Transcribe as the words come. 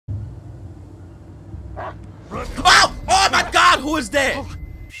who is that? Oh,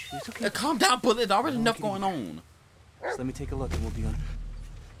 it's okay. Calm down, Bullet. There's already enough going on. So let me take a look and we'll be on.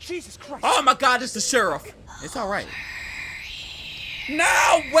 Jesus Christ. Oh my God, it's the sheriff. It's all right.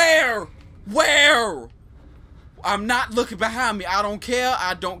 Now, where? Where? I'm not looking behind me. I don't care.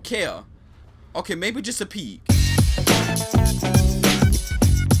 I don't care. Okay, maybe just a peek.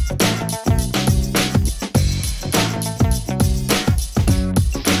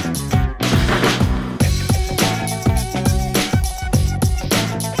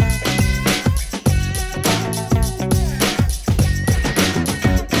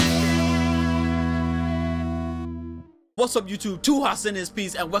 What's up, YouTube? Two Hots in this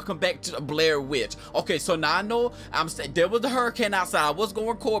piece, and welcome back to the Blair Witch. Okay, so now I know there was a hurricane outside. I was going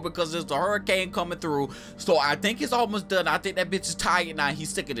to record because there's a hurricane coming through. So I think it's almost done. I think that bitch is tired now. He's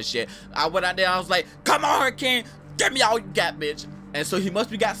sick of this shit. I went out there. I was like, "Come on, hurricane, get me all you got, bitch." And so he must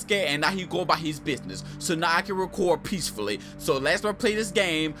be got scared, and now he go about his business. So now I can record peacefully. So last time I played this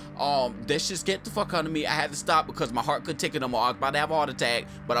game, that shit scared the fuck out of me. I had to stop because my heart couldn't take it no more. I was about to have a heart attack,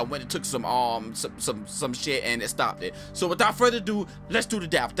 but I went and took some shit and it stopped it. So without further ado, let's do the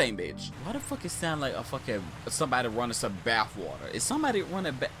damn thing, bitch. Why the fuck it sound like a fucking somebody running some bath water? Is somebody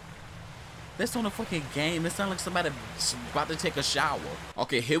running bath? That's on a fucking game. It sounds like somebody about to take a shower.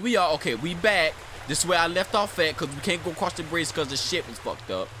 Okay, here we are. Okay, we back. This is where I left off at, because we can't go across the bridge because the shit was fucked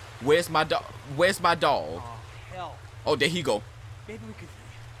up. Where's my dog? Where's my dog? Oh, hell. Oh, there he go. Maybe we could.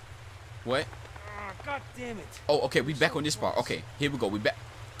 What? God damn it. Oh, okay, we back on this part. Okay, here we go. We back.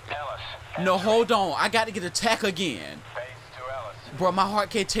 Ellis. No, hold on. I got to get attack again. Face to Ellis. Bro, my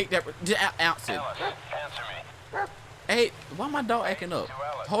heart can't take that ounce. Ellis, answer me. Hey, why my dog acting up?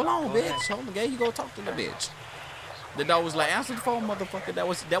 Hold on, bitch. Hold on. There you go. Talk to the bitch. The dog was like, "Answer the phone, motherfucker."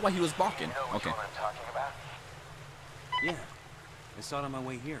 That why he was barking. You know which Okay. one I'm talking about? Yeah. I saw it on my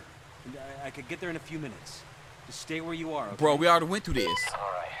way here. I could get there in a few minutes. Just stay where you are, okay? Bro, we already went through this. All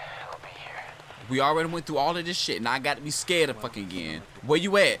right, I'll be here. We already went through all of this shit. Now I got to be scared of fucking again. Where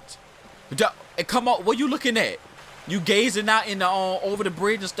you at? Hey, come on. What you looking at? You gazing out in the over the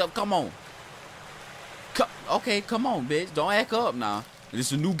bridge and stuff. Come on. Okay, come on, bitch. Don't act up now. This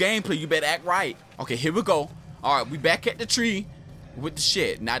is a new gameplay. You better act right. Okay, here we go. All right, we back at the tree with the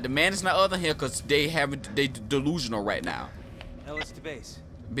shit. Now the man is not other here because they delusional right now. Ellis to base.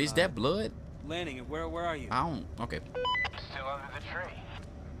 Bitch, that blood? Landing. Where are you? I don't. Okay. Still under the tree.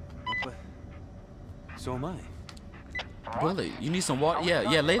 But so am I. Bullet, you need some water.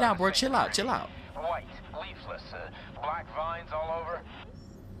 Yeah. Lay down, bro. Chill out. White, leafless, black vines all over.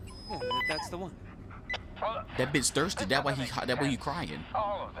 Yeah, that's the one. Well, That bitch thirsty. That why he crying.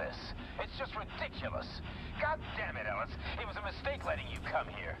 all of this. It's just ridiculous. God damn it, Ellis. It was a mistake letting you come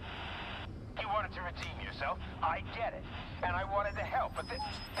here. You wanted to redeem yourself. I get it. And I wanted to help, but this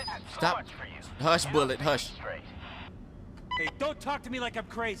is too Stop. much for you. Hush, You Bullet, don't hush. think straight. Hey, don't talk to me like I'm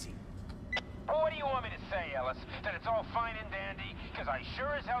crazy. Well, what do you want me to say, Ellis? That it's all fine and dandy? Because I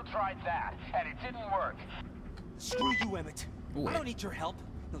sure as hell tried that, and it didn't work. Screw you, Emmett. Ooh, I don't need your help.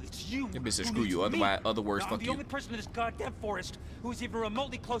 No, it's you. That bitch said who screw needs you. me. Other words, I'm fuck the you. only person in this goddamn forest who is even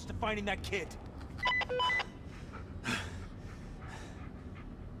remotely close to finding that kid.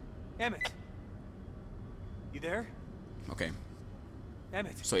 Emmett. You there? Okay.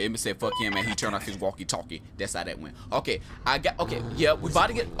 Emmett. So Emmett said fuck him and he turned off his walkie-talkie. That's how that went. Okay, yeah, we about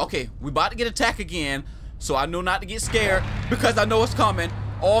to get attacked again. So I know not to get scared because I know it's coming.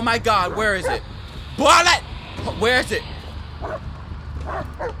 Oh my God, where is it? Bullet! Where is it?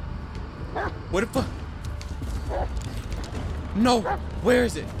 What the fuck? No, where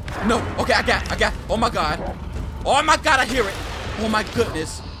is it? No, okay, I got. Oh my God, I hear it. Oh my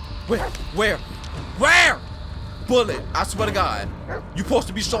goodness. Where? Bullet, I swear to God. You supposed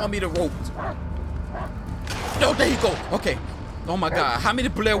to be showing me the ropes. No, there you go. Okay. Oh my God, how many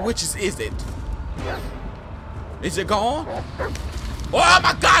Blair Witches is it? Is it gone? Oh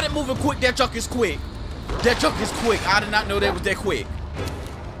my God, it moving quick. That junk is quick. I did not know that was that quick.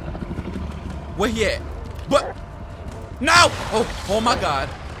 Where he at? What? No! Oh my God.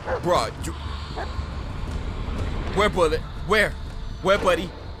 Bro. Where, Bullet? Where, buddy?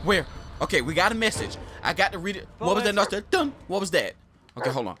 Where? Okay, we got a message. I got to read it. What was that noise? Dun. What was that? Okay,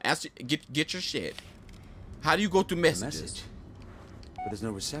 hold on. Get your shit. How do you go through messages? Message. But there's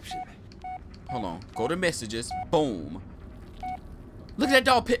no reception. Hold on. Go to messages. Boom. Look at that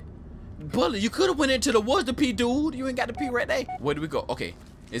dog pit. Bullet, you could have went into the woods to pee, dude. You ain't got to pee right there. Where do we go? Okay.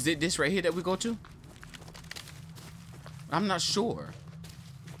 Is it this right here that we go to? I'm not sure.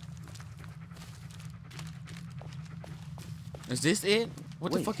 Is this it?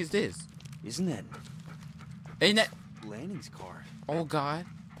 What the fuck is this? Isn't that Ain't that? Lanning's car? Oh God.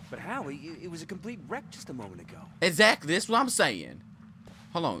 But how? It was a complete wreck just a moment ago. Exactly. That's what I'm saying.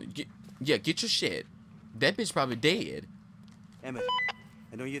 Hold on. Get your shit. That bitch probably dead. Emmett,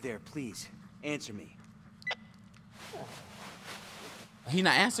 I know you're there. Please, answer me. He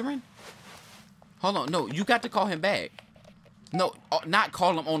not answering? Hold on. No, you got to call him back. No, not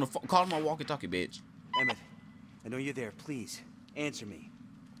call him on the phone. Call him on walkie-talkie, bitch. Emmett, I know you're there. Please, answer me.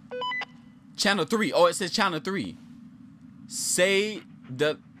 Channel 3. Oh, it says channel 3. Say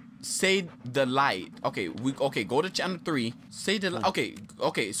the light. Okay, go to channel 3. Say the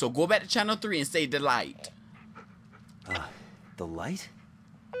okay, so go back to channel 3 and say the light. The light?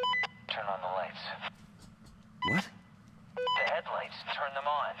 Turn on the lights. What? The headlights, turn them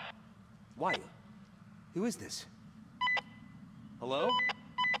on. Why? Who is this? Hello?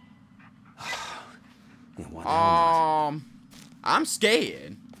 Yeah, what the hell not? I'm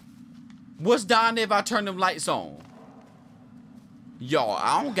scared. What's down there if I turn them lights on? Y'all,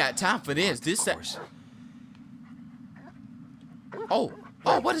 I don't got time for this. This Oh,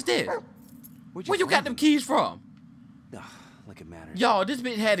 what is this? Where you got them keys from? Like it matters. Y'all, this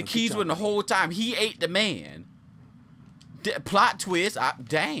bitch had the keys with him the whole time. He ate the man. Plot twist.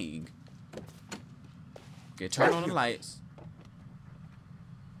 Dang. Okay, turn on the lights.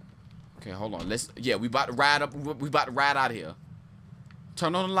 Okay, hold on. We about to ride up. We about to ride out of here.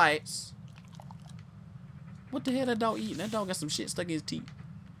 Turn on the lights. What the hell that dog eating? That dog got some shit stuck in his teeth.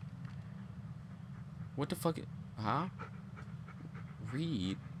 What the fuck? Huh?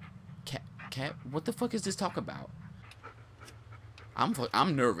 Read. Cat. What the fuck is this talk about?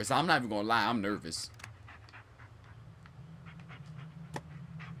 I'm nervous. I'm not even gonna lie. I'm nervous.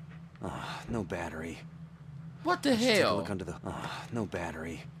 No battery. What the hell? Look under the. No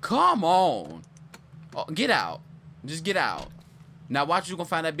battery. Come on. Oh, get out. Just get out. Now watch you gonna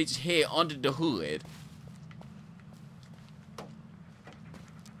find that bitch's head under the hood.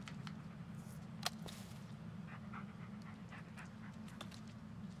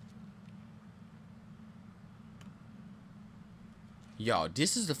 Y'all,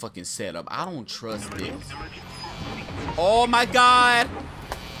 this is the fucking setup. I don't trust this. Oh my god.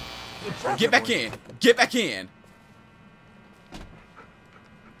 Get back in. Get back in.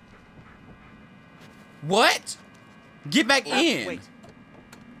 What? Get back in. Wait.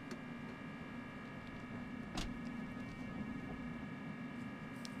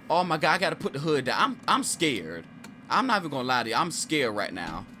 Oh my god, I gotta put the hood down. I'm scared. I'm not even gonna lie to you. I'm scared right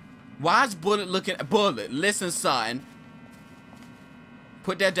now. Why is Bullet looking at Bullet? Listen, son.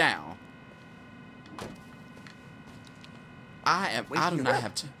 Put that down. I do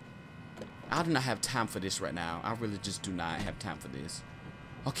not have time for this right now. I really just do not have time for this.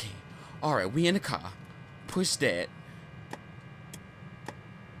 Okay. Alright, we in the car. Push that.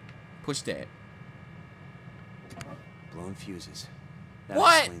 Push that. Blown fuses. That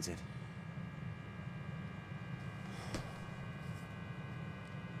What? explains it.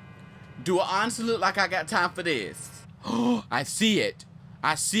 Do it honestly look like I got time for this? Oh, I see it.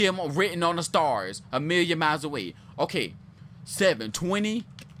 I see him written on the stars, a million miles away. Okay, 7:20,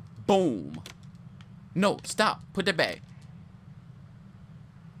 boom. No, stop. Put that back.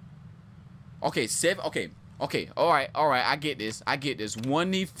 Okay, okay. All right. I get this.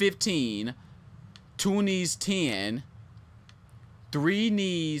 One needs 15, two needs 10, three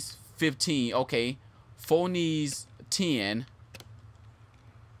needs 15. Okay, four needs 10.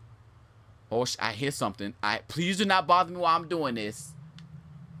 Oh, I hear something. Please do not bother me while I'm doing this.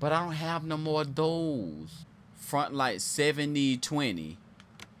 But I don't have no more of those. Front light 70-20.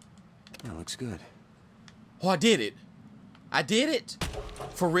 That looks good. Oh, I did it. I did it.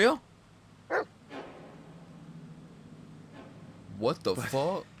 For real? What the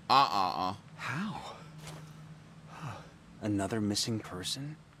fuck? How? Another missing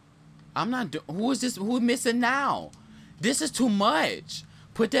person? I'm not doing. Who is this? Who's missing now? This is too much.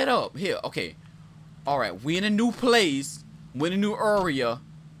 Put that up. Here. Okay. All right. We in a new place. We in a new area.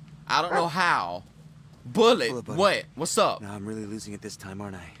 I don't know how. Bullet. What? What's up? No, I'm really losing it this time,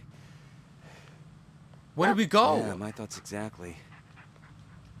 aren't I? Where did we go? Yeah, my thoughts exactly.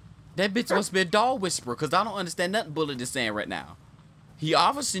 That bitch must be a dog whisperer, because I don't understand nothing Bullet is saying right now. He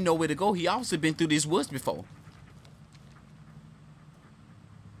obviously know where to go. He obviously been through these woods before.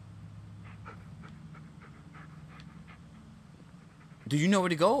 Do you know where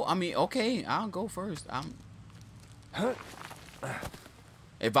to go? I mean, okay, I'll go first.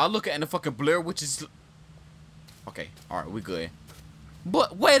 If I look at the fucking Blair, which is... Okay, alright, we good.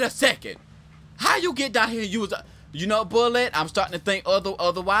 But wait a second. How you get down here and use a... You know, Bullet, I'm starting to think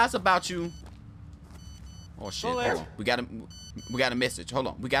otherwise about you. Oh, shit. Hold on. We got a message. Hold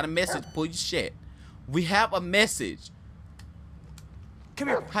on. We got a message. Pull your shit. We have a message. Come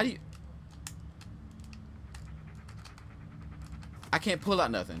here. How do you... I can't pull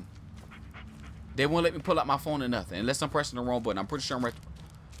out nothing. They won't let me pull out my phone or nothing unless I'm pressing the wrong button. I'm pretty sure I'm right.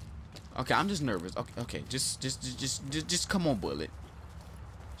 Okay, I'm just nervous. Okay, just come on, bullet.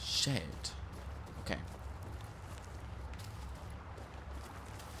 Shit. Okay.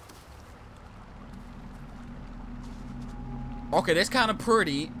 Okay, that's kind of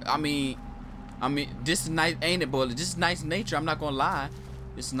pretty. I mean, this is nice, ain't it, bullet? This is nice nature. I'm not gonna lie.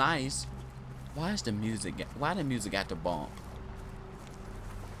 It's nice. Why is the music? Why the music got to bump?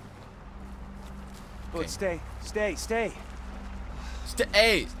 Bullet, stay.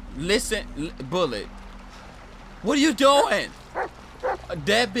 Hey, listen, bullet. What are you doing?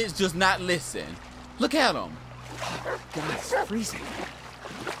 That bitch does not listen. Look at him. God, it's freezing.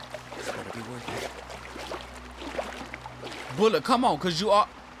 It's gotta be worth it. Bullet, come on, cause you are.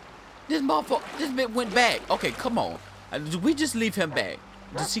 This motherfucker, this bitch went back. Okay, come on. We just leave him back.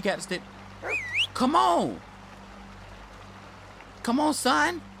 Does he got to stay? Come on. Come on,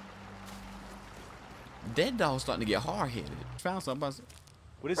 son. That dog's starting to get hard-headed. Found something.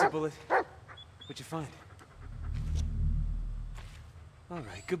 What is it, Bullet? What'd you find? All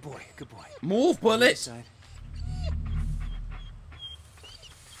right, good boy. Move, Bullet.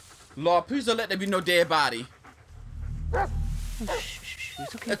 Lord, please don't let there be no dead body.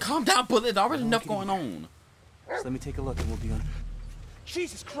 It's okay. Calm down, Bullet. There's already enough going on. Just let me take a look and we'll be on.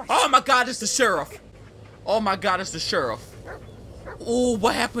 Jesus Christ! Oh my God, it's the sheriff. Oh my God, it's the sheriff. Oh,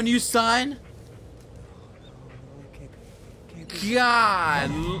 what happened to you, son? God.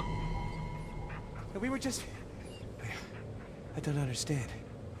 We were just... I don't understand.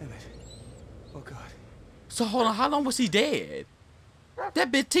 Damn it. Oh, God. So, hold on. How long was he dead?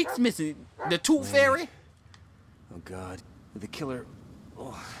 That bitch teeth's missing. The tooth fairy? Oh, God. The killer...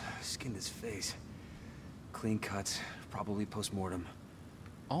 Oh, skinned his face. Clean cuts. Probably post-mortem.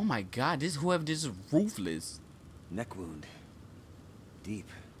 Oh, my God. Whoever this is ruthless. Neck wound. Deep.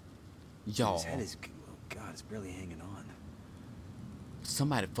 Yo. His head is... Oh, God. It's barely hanging on.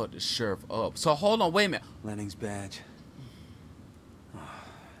 Somebody fucked the sheriff up. So hold on, wait a minute. Lenning's badge. Oh,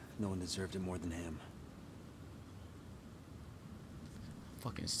 no one deserved it more than him.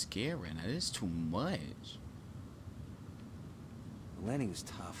 Fucking scared right now. This is too much. Lanning was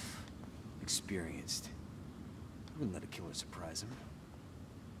tough, experienced. I wouldn't let a killer surprise him.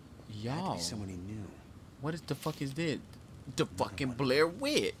 Had to Y'all. be someone he knew. What is the fuck is this? The fucking Blair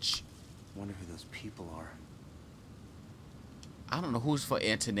Witch. Wonder who those people are. I don't know who's for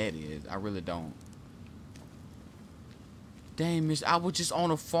Antoinette is. I really don't. Damn, miss, I was just on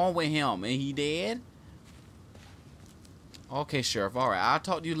the phone with him and he dead? Okay, Sheriff. All right, I'll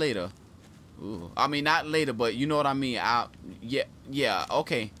talk to you later. Ooh. I mean, not later, but you know what I mean. Yeah,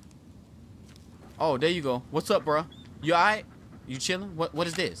 okay. Oh, there you go. What's up, bro? You all right? You chilling? What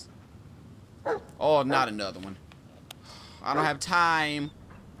is this? Oh, not another one. I don't have time.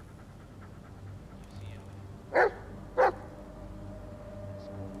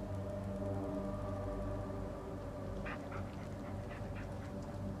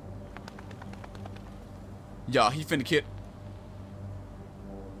 Y'all, he finna kill.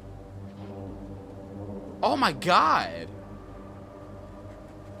 Oh my God.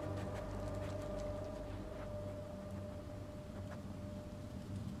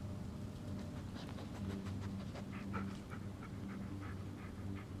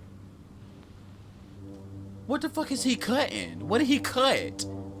 What the fuck is he cutting? What did he cut?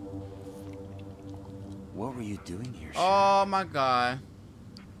 What were you doing here, Sheriff? Oh my God.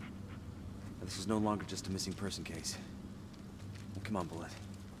 This is no longer just a missing person case. Come on, Bullet.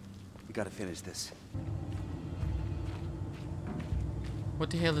 We gotta finish this. What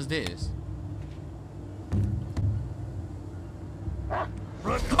the hell is this? Oh!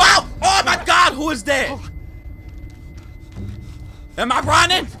 Oh my God! Who is that? Am I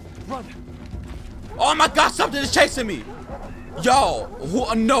running? Run! Oh my God! Something is chasing me. Yo,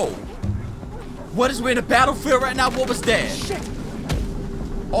 who? No. What is we in the battlefield right now? What was that? Shit!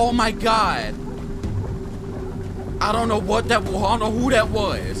 Oh my God. I don't know what that was. I don't know who that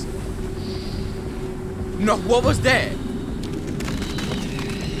was. No, what was that?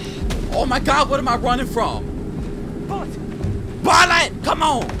 Oh my God, what am I running from? Bullet! Bullet! Come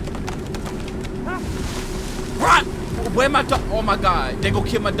on! Run! Where my dog? Oh my God, they gonna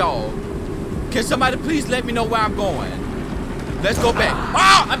kill my dog. Can somebody please let me know where I'm going? Let's go back.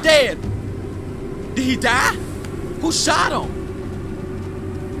 Oh, I'm dead! Did he die? Who shot him?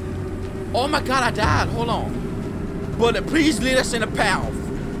 Oh my God, I died. Hold on. Bullet, please lead us in a path.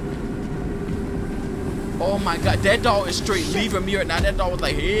 Oh my God, that dog is straight leaving me right now. That dog was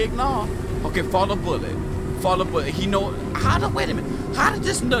like, heck no. Okay, follow Bullet. Follow Bullet. He know how to, wait a minute. How did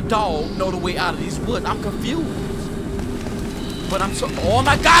this dog know the way out of these woods? I'm confused. But I'm so... Oh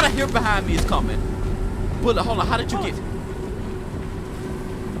my God, I hear behind me is coming. Bullet, hold on. How did you get...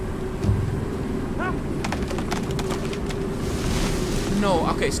 No,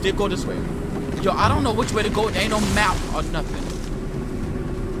 okay, still go this way. Yo, I don't know which way to go. There ain't no map or nothing.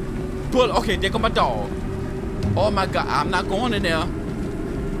 Bullet, okay, there go my dog. Oh my God, I'm not going in there.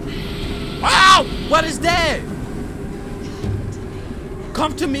 Wow! What is that?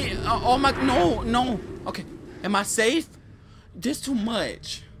 Come to me. Oh my, no. Okay, am I safe? This too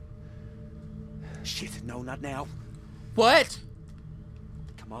much. Shit, no, not now. What?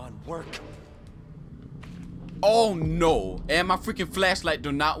 Come on, work. Oh no, and my freaking flashlight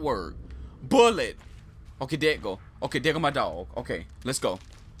do not work. Bullet. Okay, there it go. Okay, there go my dog. Okay, let's go.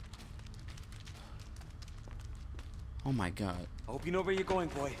 Oh my God. I hope you know where you're going,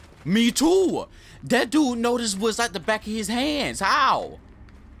 boy. Me too. That dude noticed was like the back of his hands. How?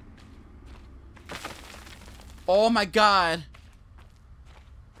 Oh my God.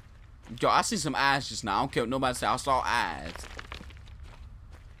 Yo, I see some eyes just now. I don't care what nobody say. I saw eyes.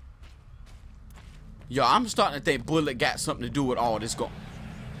 Yo, I'm starting to think Bullet got something to do with all this going.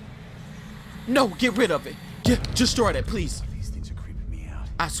 No, get rid of it. Destroy that, please. These things are creeping me out.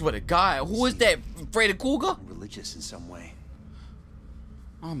 I swear to God. Who is that? Freddy Krueger? Religious in some way.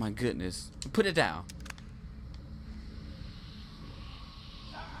 Oh my goodness. Put it down.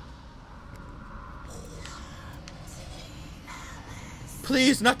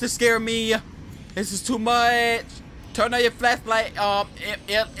 Please, not to scare me. This is too much. Turn on your flashlight.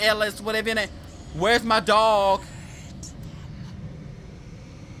 Ellis, whatever in it. Where's my dog?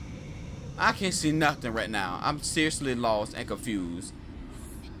 I can't see nothing right now. I'm seriously lost and confused.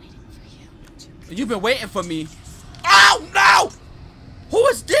 You've been waiting for me. Oh no! Who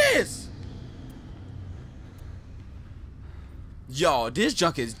is this? Yo, this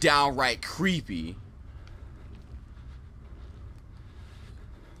junk is downright creepy.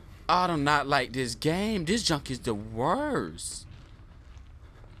 I do not like this game. This junk is the worst.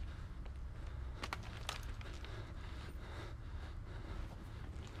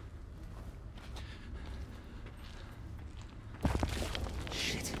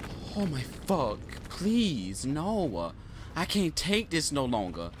 Shit. Oh my fuck. Please, no. I can't take this no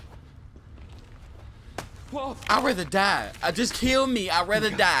longer. Whoa. I'd rather die. Just kill me. I'd rather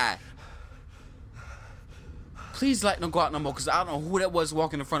die. Please let them go out no more, because I don't know who that was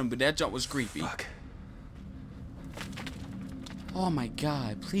walking in front of me, but that jump was creepy. Fuck. Oh my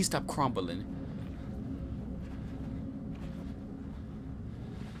God. Please stop crumbling.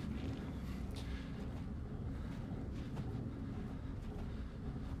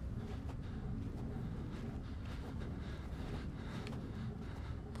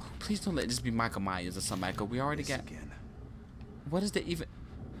 Please don't let this be Michael Myers or something, Michael. We already got... Again. What is the even...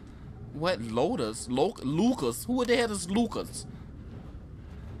 What? Lotus? Lucas? Who the hell is Lucas?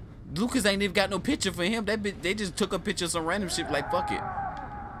 Lucas ain't even got no picture for him. They just took a picture of some random shit like, fuck it.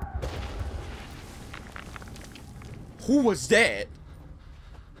 Who was that?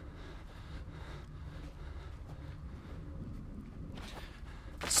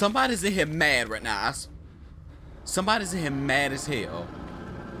 Somebody's in here mad right now. Somebody's in here mad as hell.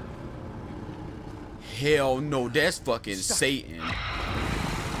 Hell no, that's fucking Satan.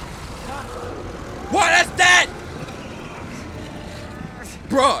 What is that?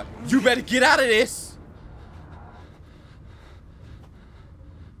 Bruh, you better get out of this.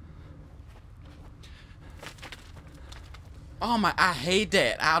 Oh my, I hate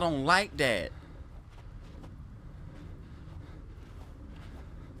that. I don't like that.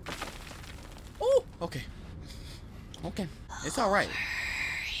 Oh, okay. Okay, it's all right.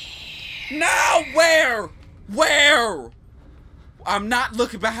 No, where? Where? I'm not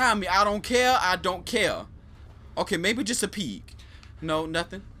looking behind me. I don't care. I don't care. Okay, maybe just a peek. No,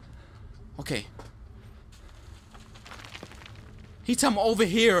 nothing. Okay. He talking over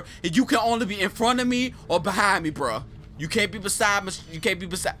here, and you can only be in front of me or behind me, bruh. You can't be beside me. You can't be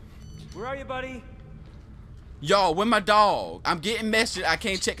beside. Where are you, buddy? Yo, where my dog? I'm getting messages. I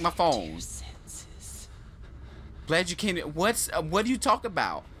can't check my phone. Glad you came. What do you talk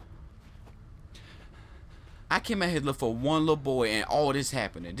about? I came out here to look for one little boy and all this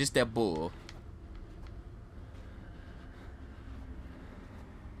happening. This that bull.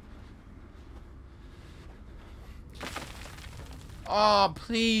 Oh,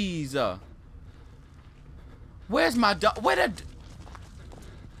 please. Where's my dog? Where the...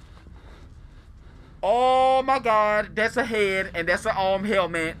 Oh my God. That's a head and that's an arm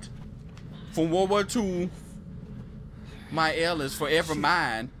helmet from World War II. My L is forever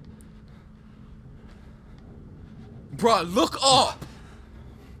mine. Bruh, look up!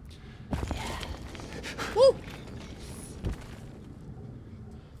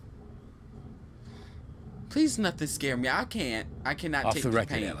 Please, nothing scare me. I cannot Off take the the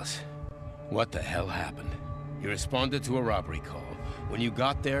record, pain. Ellis. What the hell happened? You responded to a robbery call. When you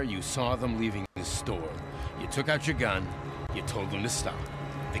got there, you saw them leaving the store. You took out your gun. You told them to stop.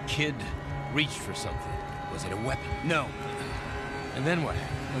 The kid reached for something. Was it a weapon? No. And then what?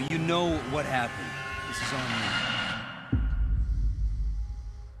 Well, you know what happened. This is on me.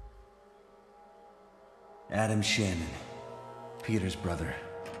 Adam Shannon. Peter's brother.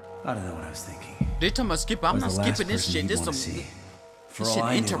 I don't know what I was thinking. They talking about skip. I'm not skipping this shit. This some For this all shit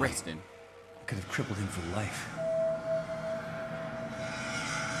I knew, interesting. I could have crippled him for life.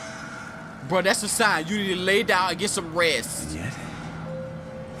 Bro, that's a sign. You need to lay down and get some rest. And yet,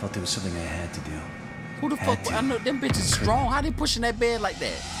 I felt there was something I had to do. Who the fuck? I know them bitches strong. How they pushing that bed like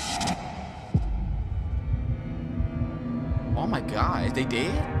that? Oh my god, is they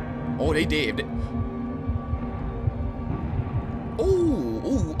dead? Oh, they dead.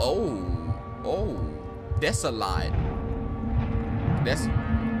 Oh. That's a lot. That's...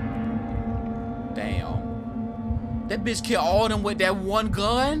 Damn. That bitch killed all them with that one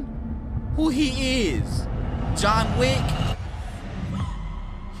gun? Who he is? John Wick?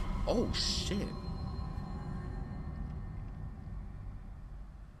 Oh, shit.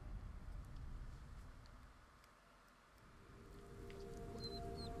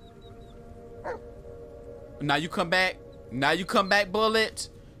 Now you come back. Now you come back, Bullet.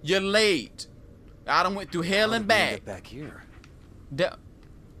 You're late. I done went through hell and back. Back here.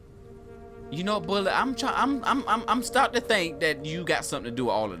 You know, Bullet. I'm starting to think that you got something to do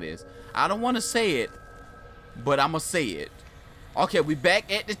with all of this. I don't want to say it, but I'm gonna say it. Okay, we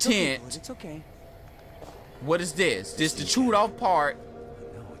back at the tent. It's okay. What is this? This the chewed off part.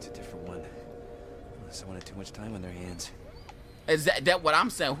 No, it's a different one. Someone had too much time on their hands. Is that what I'm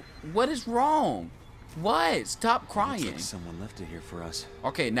saying? What is wrong? What? Stop crying. Looks like someone left it here for us.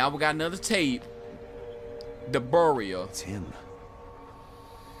 Okay, now we got another tape. The burial. It's him.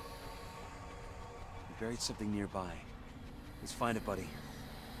 We buried something nearby. Let's find it, buddy.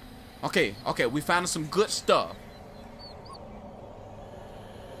 Okay, we found some good stuff.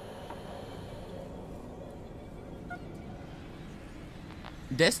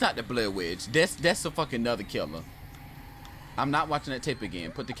 That's not the Blair Witch. That's a fucking another killer. I'm not watching that tape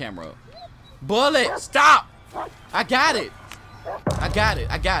again. Put the camera up. Bullet, stop! I got it. I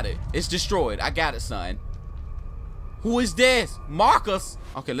got it. It's destroyed. I got it, son. Who is this? Marcus.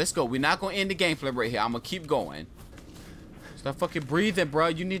 Okay, let's go. We're not gonna end the gameplay right here. I'm gonna keep going. Stop fucking breathing, bro.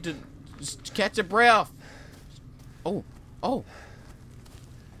 You need to just catch your breath. Oh,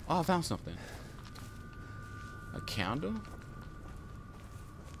 I found something. A candle?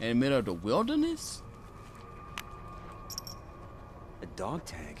 In the middle of the wilderness? A dog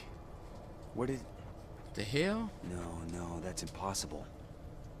tag? Where did... The hell? No, that's impossible.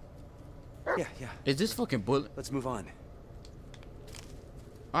 Yeah. Is this fucking Bullet? Let's move on.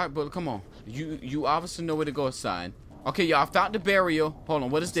 Alright, Bullet, come on. You obviously know where to go, son. Okay, y'all found the burial. Hold on,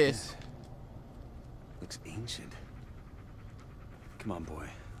 what is this? Looks ancient. Come on, boy.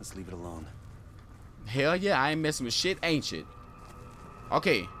 Let's leave it alone. Hell yeah, I ain't messing with shit ancient.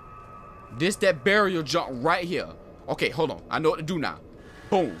 Okay. This that burial junk right here. Okay, hold on. I know what to do now.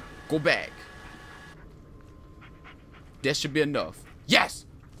 Boom. Go back. That should be enough. Yes!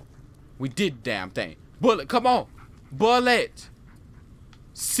 We did the damn thing. Bullet, come on. Bullet.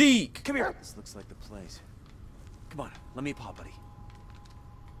 Seek. Come here. This looks like the place. Come on, let me pop, buddy.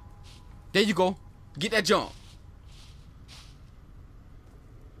 There you go. Get that jump.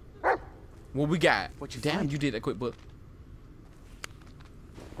 What we got? What you Damn, find? you did that quick, Bullet.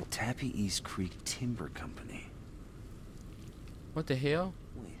 Tappy East Creek Timber Company. What the hell?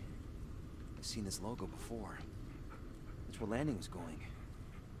 Wait, I've seen this logo before. That's where Landing was going.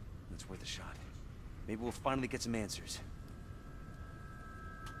 That's worth a shot. Maybe we'll finally get some answers.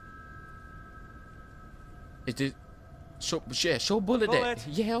 Is this... Show Bullet Bullet. that.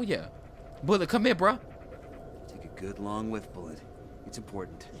 Yeah, hell yeah. Bullet, come here, bro. Take a good long whiff, Bullet. It's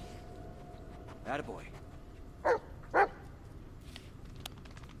important. Attaboy.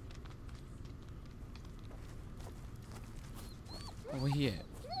 Where he at?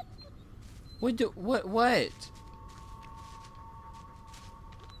 What?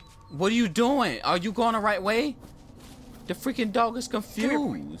 What are you doing? Are you going the right way? The freaking dog is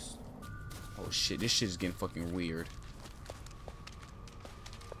confused. Oh shit, this shit is getting fucking weird.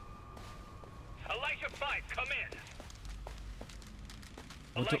 Elijah 5, come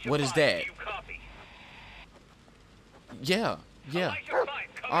in. What is that? Do you copy? Yeah. Elijah 5,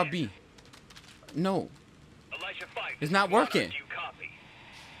 come RB. No. Elijah 5. It's not working. Do you copy?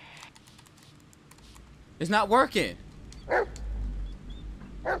 It's not working.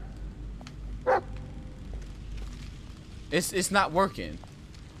 It's not working.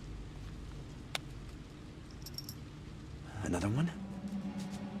 Another one?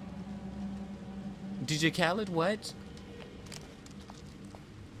 DJ Khaled, what?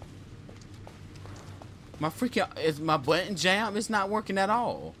 My freaking is my button jam? It's not working at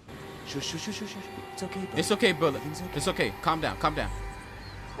all. Shush. It's okay, buddy. It's okay, Bullet. Everything's okay. It's okay. Calm down. Calm down.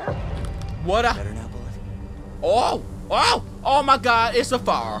 What a... Better now, Bullet? Oh my God, it's a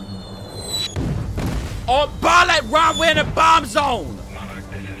fire. Oh, Bullet, run, we're in a bomb zone.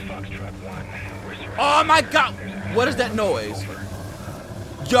 Oh my God, what is that noise?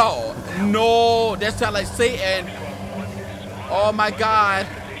 Yo, no, that sounds like Satan. Oh my God.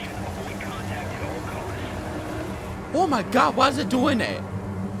 Oh my God, why is it doing that?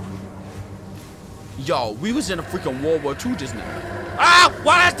 Yo, we was in a freaking World War II just now. Ah,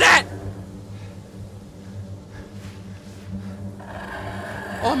 what is that?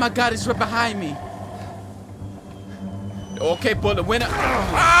 Oh my God, it's right behind me. Okay, Bullet, winner.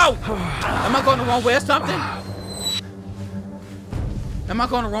 Ow! Am I going the wrong way or something? Am I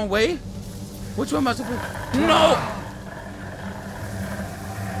going the wrong way? Which way am I supposed to? No!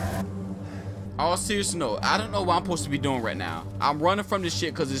 All serious note, I don't know what I'm supposed to be doing right now. I'm running from this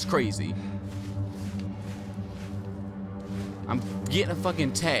shit because it's crazy. I'm getting a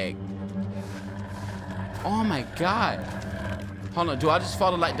fucking tag. Oh my God. Hold on, do I just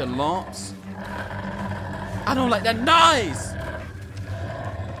follow like the lumps? I don't like that noise!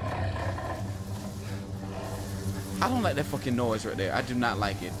 I don't like that fucking noise right there. I do not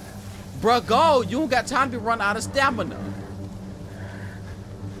like it. Bruh, go! You don't got time to run out of stamina.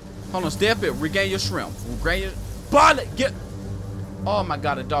 Hold on, stay up here. Regain your shrimp. Regain your... Bullet! Get... Oh my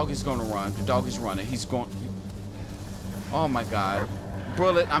God, the dog is gonna run. The dog is running. He's going... Oh my God.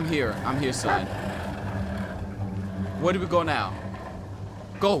 Bullet, I'm here. I'm here, son. Where do we go now?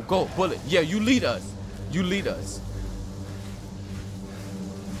 Go, Bullet. Yeah, you lead us. You lead us.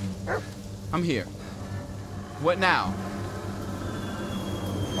 I'm here. What now?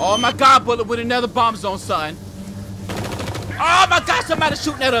 Oh my God, Bullet, with another bomb zone, son. Oh my God, somebody's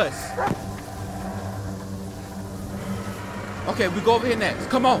shooting at us. Okay, we go over here next.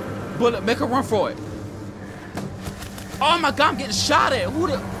 Come on, Bullet, make a run for it. Oh my God, I'm getting shot at. Who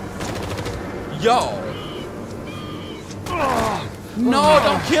the... Yo. No,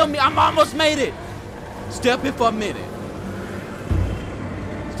 don't kill me. I'm almost made it. Step in for a minute.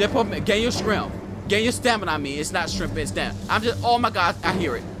 Step up, gain your strength. Gain your stamina, I mean. It's not strength, it's stamina. I'm just, oh my God, I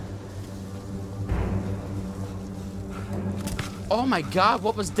hear it. Oh my God,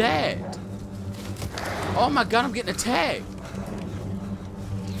 what was that? Oh my God, I'm getting attacked.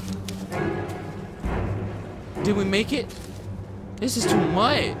 Did we make it? This is too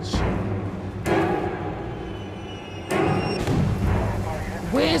much.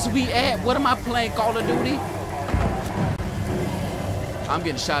 Where's we at? What am I playing, Call of Duty? I'm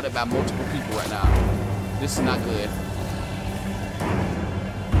getting shot at by multiple people right now. This is not good.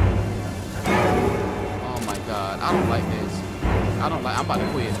 Oh my God, I don't like this. I don't like, I'm about to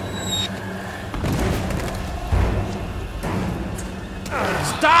quit.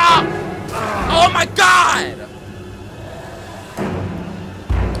 Stop! Oh my God!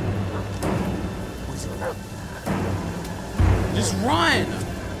 Just run!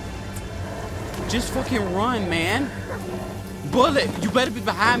 Just fucking run, man. Bullet, you better be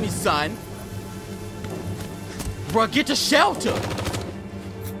behind me, son. Bro, get to shelter.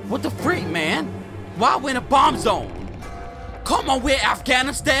 What the freak, man? Why we in a bomb zone? Come on, we're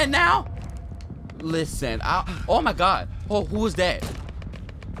Afghanistan now? Listen, oh my God. Oh, who was that?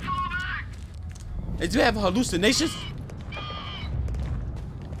 Did you have hallucinations?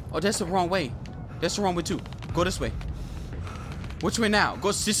 Oh, that's the wrong way. That's the wrong way too. Go this way. Which way now?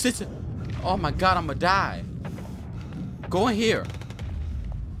 Go sit. Oh my God, I'm gonna die. Go in here.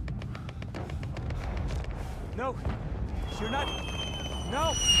 No, you're not.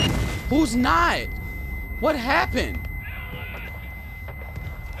 No. Who's not? What happened?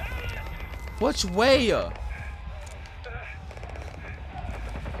 Which way?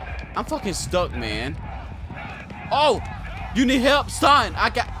 I'm fucking stuck, man. Oh, you need help, son?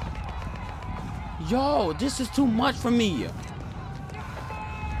 I got. Yo, this is too much for me.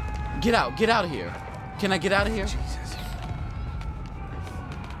 Get out of here. Can I get out of here? Jesus.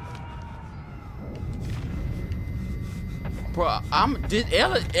 Bro,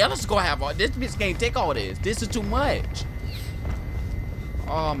 Ellis gonna have all this. Bitch can't take all this. This is too much.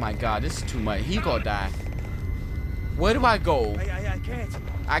 Oh my God, this is too much. He gonna die. Where do I go? I can't.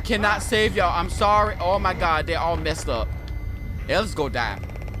 I cannot save y'all. I'm sorry. Oh my God, they're all messed up. Ellis gonna die.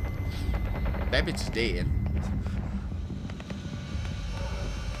 That bitch is dead.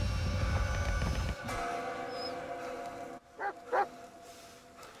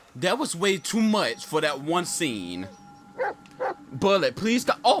 That was way too much for that one scene. Bullet, please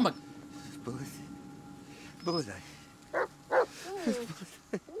go. Oh my. Bullet. Bullet.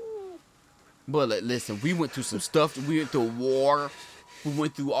 Bullet, listen, we went through some stuff. We went through war. We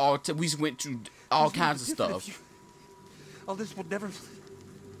went through we went through all kinds of stuff. All this will never.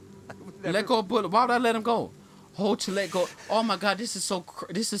 Let go of Bullet. Why would I let him go? Hold to let go. Oh my God, this is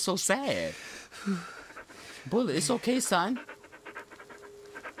so sad. Bullet, it's okay, son.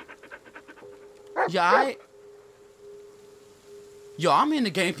 You alright? Yo, I'm in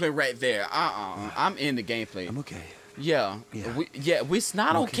the gameplay right there. I'm in the gameplay. I'm okay. Yeah. It's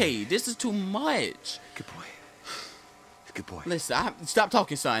not okay. This is too much. Good boy. Good boy. Listen, stop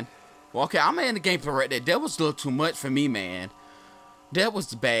talking, son. Well, okay, I'm in the gameplay right there. That was a little too much for me, man. That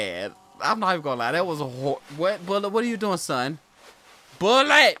was bad. I'm not even gonna lie. That was a what, Bullet? What are you doing, son?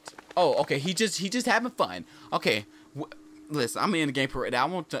 Bullet! Oh, okay. He just having fun. Okay. Listen, I'm in the gameplay right now. I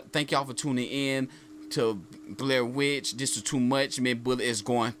want to thank y'all for tuning in to Blair Witch. This is too much. Man, Bullet is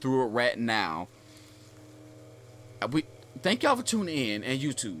going through it right now. Thank y'all for tuning in and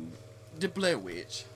YouTube. The Blair Witch.